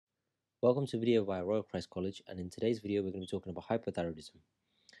Welcome to a video by Royal Christ College, and in today's video we're going to be talking about hypothyroidism.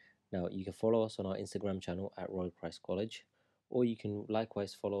 Now you can follow us on our Instagram channel at Royal Christ College, or you can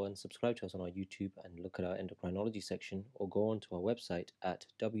likewise follow and subscribe to us on our YouTube and look at our endocrinology section, or go on to our website at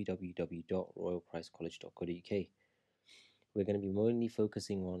www.royalchristcollege.co.uk. We're going to be mainly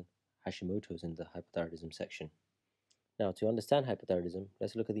focusing on Hashimoto's in the hypothyroidism section. Now to understand hypothyroidism,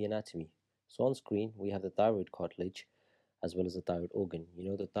 let's look at the anatomy. So on screen we have the thyroid cartilage as well as the thyroid organ. You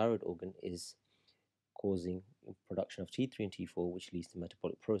know the thyroid organ is causing production of T3 and T4, which leads to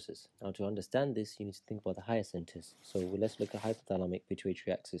metabolic process. Now to understand this, you need to think about the higher centers. So let's look at hypothalamic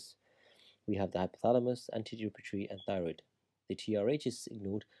pituitary axis. We have the hypothalamus, anterior pituitary, and thyroid. The TRH is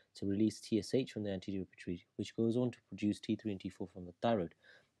signaled to release TSH from the anterior pituitary, which goes on to produce T3 and T4 from the thyroid.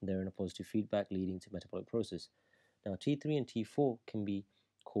 And they're in a positive feedback leading to metabolic process. Now T3 and T4 can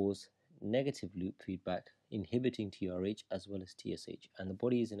cause negative loop feedback, inhibiting TRH as well as TSH, and the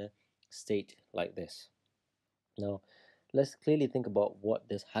body is in a state like this. Now let's clearly think about what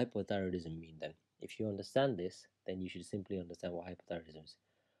does hypothyroidism mean then. If you understand this, then you should simply understand what hypothyroidism is.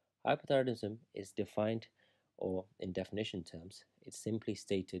 Hypothyroidism is defined, or in definition terms, it's simply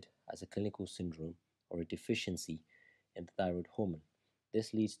stated as a clinical syndrome or a deficiency in the thyroid hormone.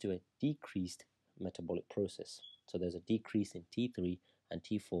 This leads to a decreased metabolic process. So there's a decrease in T3 and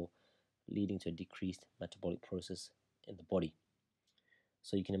T4, leading to a decreased metabolic process in the body.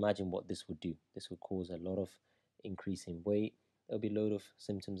 So you can imagine what this would do. This would cause a lot of increase in weight. There'll be a load of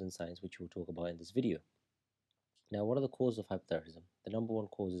symptoms and signs which we'll talk about in this video. Now, what are the causes of hypothyroidism? The number one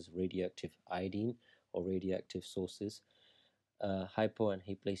cause is radioactive iodine or radioactive sources, hypo and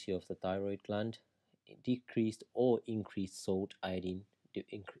hyplasia of the thyroid gland, decreased or increased salt iodine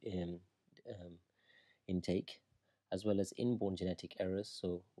intake, as well as inborn genetic errors.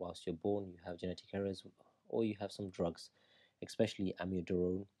 So whilst you're born you have genetic errors, or you have some drugs, especially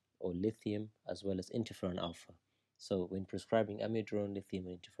amiodarone or lithium, as well as interferon alpha. So when prescribing amiodarone, lithium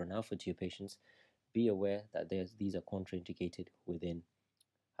and interferon alpha to your patients, be aware that these are contraindicated within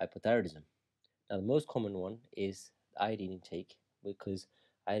hypothyroidism. Now the most common one is iodine intake, because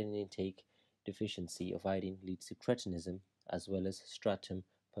iodine intake deficiency of iodine leads to cretinism as well as stratum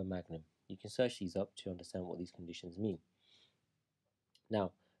per magnum. You can search these up to understand what these conditions mean.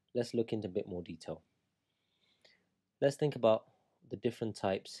 Now, let's look into a bit more detail. Let's think about the different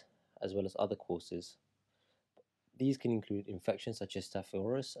types as well as other causes. These can include infections such as Staph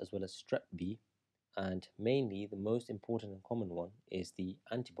aureus as well as strep B, and mainly the most important and common one is the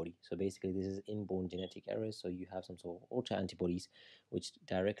antibody. So basically this is inborn genetic errors, so you have some sort of autoantibodies which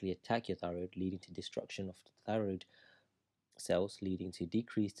directly attack your thyroid, leading to destruction of the thyroid cells, leading to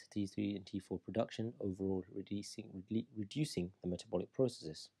decreased T3 and T4 production, overall reducing the metabolic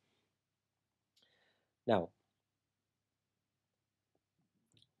processes. Now,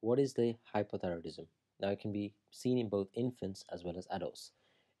 what is the hypothyroidism? Now, it can be seen in both infants as well as adults.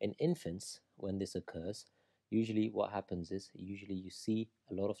 In infants, when this occurs, usually what happens is you see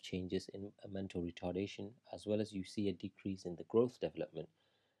a lot of changes in mental retardation, as well as you see a decrease in the growth development,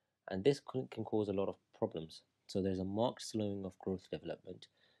 and this can cause a lot of problems. So there's a marked slowing of growth development,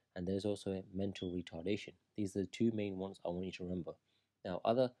 and there's also a mental retardation. These are the two main ones I want you to remember. Now,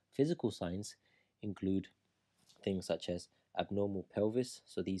 other physical signs include things such as abnormal pelvis.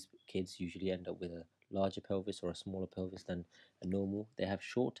 So these kids usually end up with a larger pelvis or a smaller pelvis than a normal. They have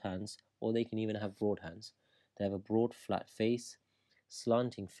short hands, or they can even have broad hands. They have a broad flat face,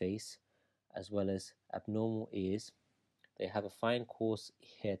 slanting face, as well as abnormal ears. They have a fine coarse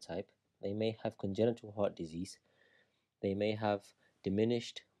hair type. They may have congenital heart disease. They may have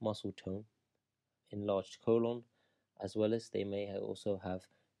diminished muscle tone, enlarged colon, as well as they may also have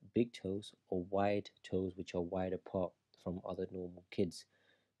big toes or wide toes which are wide apart from other normal kids.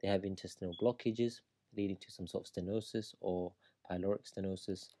 They have intestinal blockages leading to some sort of stenosis or pyloric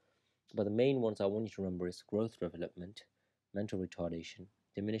stenosis. But the main ones I want you to remember is growth development, mental retardation,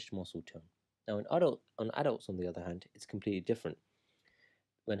 diminished muscle tone. Now in adults on the other hand, it's completely different.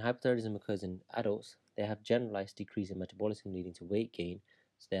 When hypothyroidism occurs in adults, they have generalized decrease in metabolism leading to weight gain.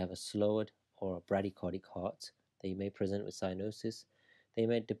 So they have a slowed or a bradycardic heart. They may present with cyanosis. They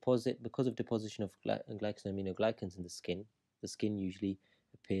may deposit, because of deposition of glycosaminoglycans in the skin usually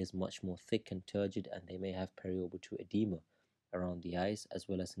appears much more thick and turgid, and they may have periorbital edema around the eyes as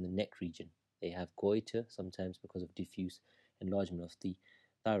well as in the neck region. They have goiter, sometimes because of diffuse enlargement of the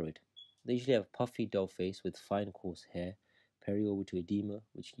thyroid. They usually have a puffy, dull face with fine, coarse hair, periorbital edema,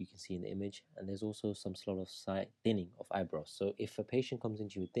 which you can see in the image, and there's also some sort of thinning of eyebrows. So if a patient comes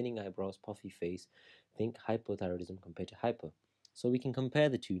into you with thinning eyebrows, puffy face, think hypothyroidism compared to hyper. So we can compare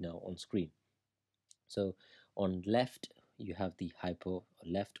the two now on screen. So on left you have the hypo,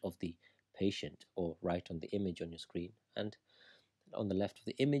 left of the patient, or right on the image on your screen. And on the left of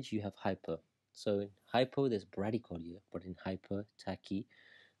the image, you have hyper. So in hypo, there's bradycardia, but in hyper, tachy,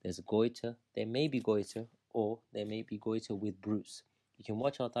 there's goiter. There may be goiter, or there may be goiter with bruise. You can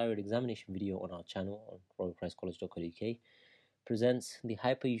watch our thyroid examination video on our channel on royalchristcollege.co.uk. Presents the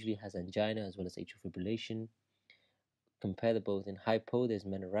hyper usually has angina as well as atrial fibrillation. Compare the both. In hypo, there's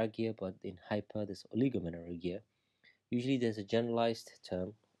menorrhagia, but in hyper, there's oligomenorrhagia. Usually, there's a generalized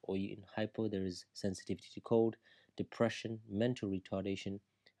term, or in hypo, there is sensitivity to cold, depression, mental retardation,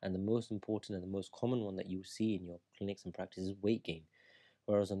 and the most important and the most common one that you see in your clinics and practice is weight gain.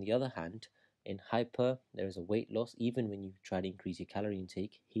 Whereas on the other hand, in hyper, there is a weight loss even when you try to increase your calorie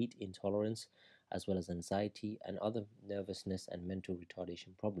intake, heat intolerance, as well as anxiety and other nervousness and mental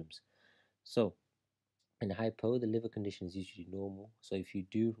retardation problems. So, in hypo, the liver condition is usually normal. So if you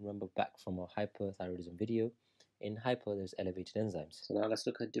do remember back from our hyperthyroidism video, in hypo there's elevated enzymes. So now let's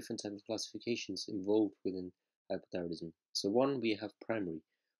look at different types of classifications involved within hypothyroidism. So one, we have primary,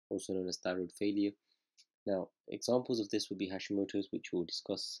 also known as thyroid failure. Now, examples of this would be Hashimoto's, which we'll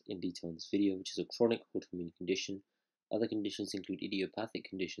discuss in detail in this video, which is a chronic autoimmune condition. Other conditions include idiopathic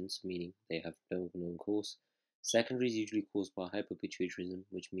conditions, meaning they have no known cause. Secondary is usually caused by hypopituitarism,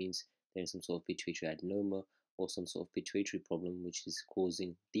 which means there is some sort of pituitary adenoma or some sort of pituitary problem, which is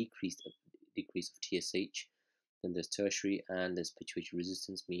causing decrease of TSH. Then there's tertiary, and there's pituitary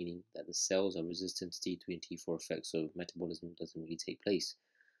resistance, meaning that the cells are resistant to T3 and T4 effects, so metabolism doesn't really take place.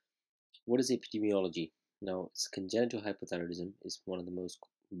 What is epidemiology? Now, it's congenital hypothyroidism is one of the most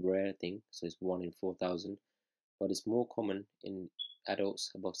rare things, so it's 1 in 4,000, but it's more common in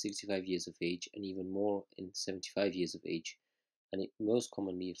adults above 65 years of age and even more in 75 years of age, and it most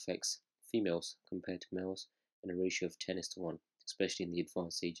commonly affects females compared to males in a ratio of 10:1, especially in the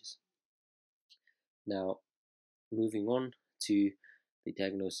advanced stages. Now, moving on to the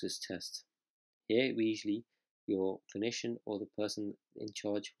diagnosis test. Here, your clinician or the person in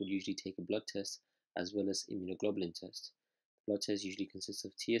charge would usually take a blood test as well as immunoglobulin test. The blood test usually consists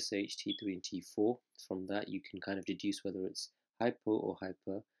of TSH, T3, and T4. From that, you can kind of deduce whether it's hypo or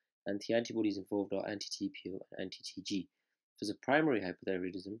hyper, and the antibodies involved are anti-TPO and anti-TG. If there's a primary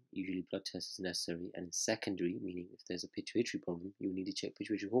hypothyroidism, usually blood test is necessary, and in secondary, meaning if there's a pituitary problem, you will need to check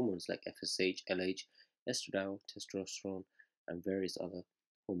pituitary hormones like FSH, LH, estradiol, testosterone, and various other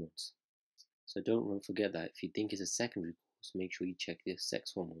hormones. So don't forget that if you think it's a secondary cause, make sure you check your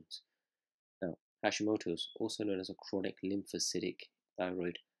sex hormones. Now, Hashimoto's, also known as a chronic lymphocytic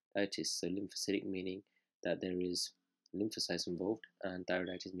thyroiditis. So lymphocytic meaning that there is lymphocytes involved, and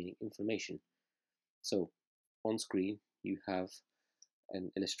thyroiditis meaning inflammation. So on screen you have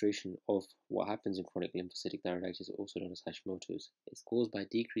an illustration of what happens in chronic lymphocytic thyroiditis, also known as Hashimoto's. It's caused by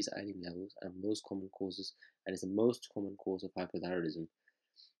decreased iodine levels and most common causes, and it's the most common cause of hypothyroidism.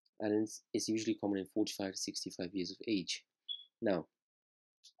 And it's usually common in 45 to 65 years of age. Now,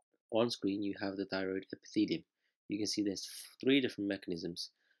 on screen you have the thyroid epithelium. You can see there's 3 different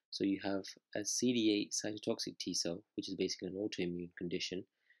mechanisms. So you have a CD8 cytotoxic T cell, which is basically an autoimmune condition,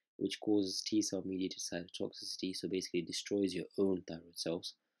 which causes T cell mediated cytotoxicity, so basically destroys your own thyroid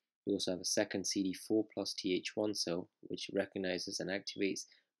cells. You also have a second CD4 plus Th1 cell, which recognizes and activates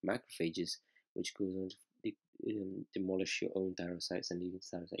macrophages, which goes on to demolish your own thyrocytes and leading to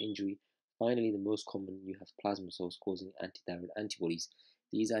thyroid injury. Finally, the most common, you have plasma cells causing antithyroid antibodies.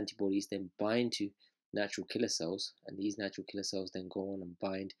 These antibodies then bind to natural killer cells, and these natural killer cells then go on and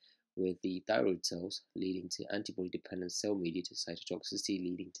bind with the thyroid cells, leading to antibody-dependent cell-mediated cytotoxicity,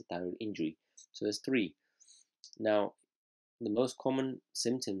 leading to thyroid injury. So there's 3. Now, the most common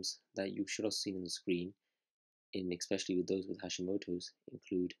symptoms that you should have seen on the screen, especially with those with Hashimoto's,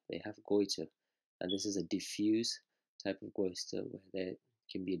 include they have goiter, and this is a diffuse type of goiter where there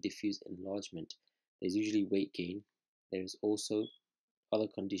can be a diffuse enlargement. There's usually weight gain. There's also other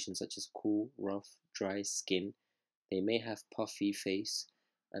conditions such as cool, rough, dry skin. They may have puffy face,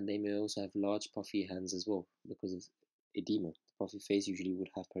 and they may also have large puffy hands as well because of edema. The puffy face usually would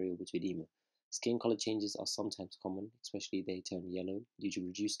have periorbital edema. Skin color changes are sometimes common, especially they turn yellow due to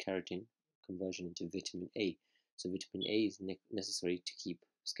reduced keratin conversion into vitamin A. So vitamin A is necessary to keep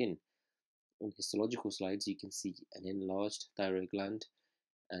skin. On histological slides, you can see an enlarged thyroid gland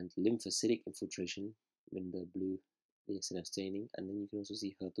and lymphocytic infiltration in the blue instead of staining, and then you can also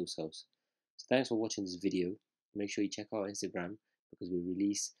see Hürthle cells. So thanks for watching this video. Make sure you check out our Instagram because we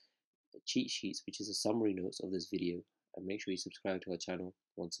release cheat sheets, which is a summary notes of this video, and make sure you subscribe to our channel.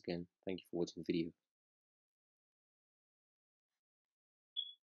 Once again, thank you for watching the video.